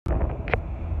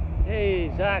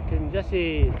Hey Zach and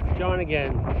Jesse, it's John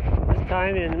again. This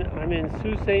time I'm in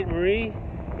Sault Ste. Marie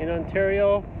in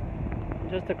Ontario,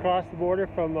 just across the border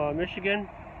from Michigan,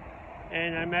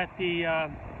 and I'm at the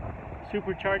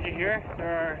Supercharger here. There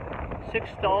are 6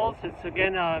 stalls. It's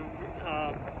again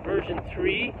version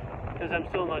 3 because I'm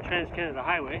still on the Trans-Canada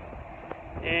Highway,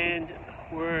 and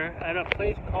we're at a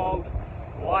place called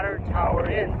Water Tower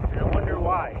Inn, and I wonder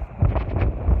why.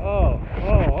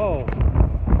 Oh,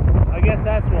 I guess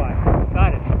that's why.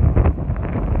 Got it.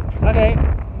 Okay.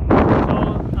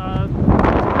 So, this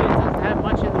place doesn't have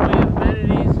much in the way of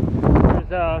amenities.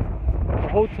 There's a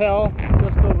hotel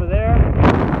just over there.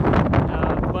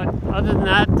 But other than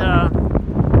that,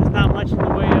 there's not much in the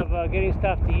way of getting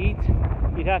stuff to eat.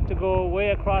 You'd have to go way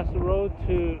across the road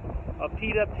to a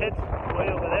pita pit way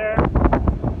over there.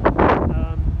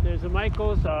 There's a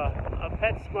Michael's, a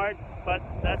PetSmart, but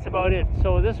that's about it.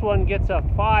 So this one gets a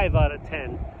 5 out of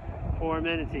 10 for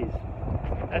amenities.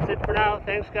 That's it for now.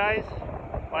 Thanks guys.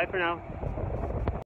 Bye for now.